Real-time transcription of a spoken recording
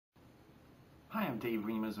Hi, I'm Dave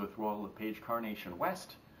Reimers with Royal LePage Carnation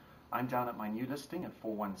West. I'm down at my new listing at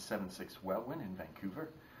 4176 Welwyn in Vancouver.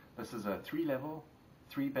 This is a 3-level,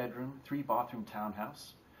 3-bedroom, 3-bathroom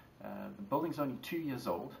townhouse. The building's only 2 years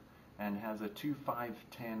old and has a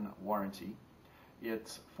 2510 warranty.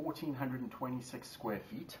 It's 1,426 square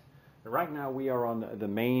feet. Right now we are on the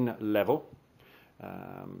main level.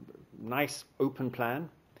 Nice open plan.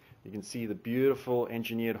 You can see the beautiful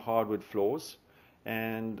engineered hardwood floors,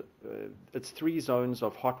 and it's 3 zones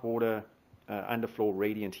of hot water underfloor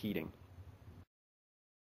radiant heating.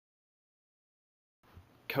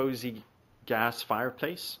 Cozy gas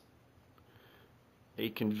fireplace, a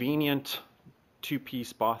convenient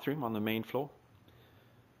 2-piece bathroom on the main floor,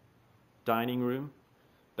 dining room.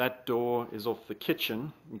 That door is off the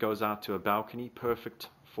kitchen and goes out to a balcony, perfect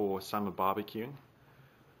for summer barbecuing.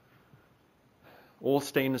 All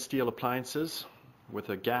stainless steel appliances with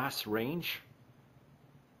a gas range,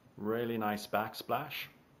 really nice backsplash,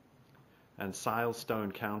 and Sile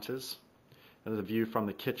stone counters, and the view from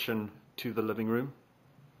the kitchen to the living room.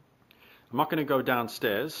 I'm not going to go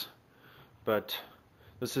downstairs, but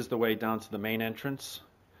this is the way down to the main entrance,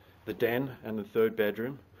 the den and the 3rd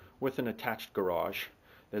bedroom with an attached garage.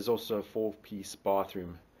 There's also a 4-piece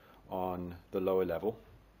bathroom on the lower level.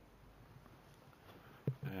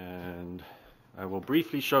 And I will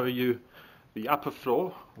briefly show you the upper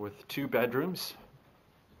floor with 2 bedrooms.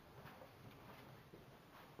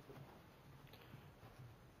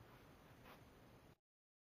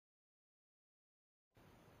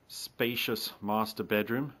 Spacious master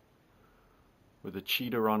bedroom with a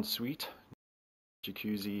cheetah ensuite,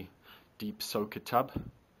 jacuzzi, deep soaker tub,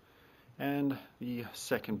 and the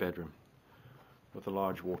 2nd bedroom with a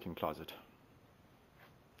large walk-in closet.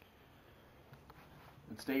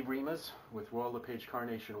 It's Dave Reimers with Royal LePage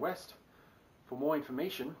Carnation West. For more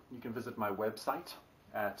information, you can visit my website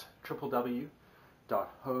at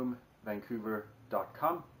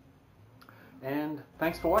www.homevancouver.com. And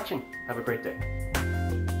thanks for watching. Have a great day.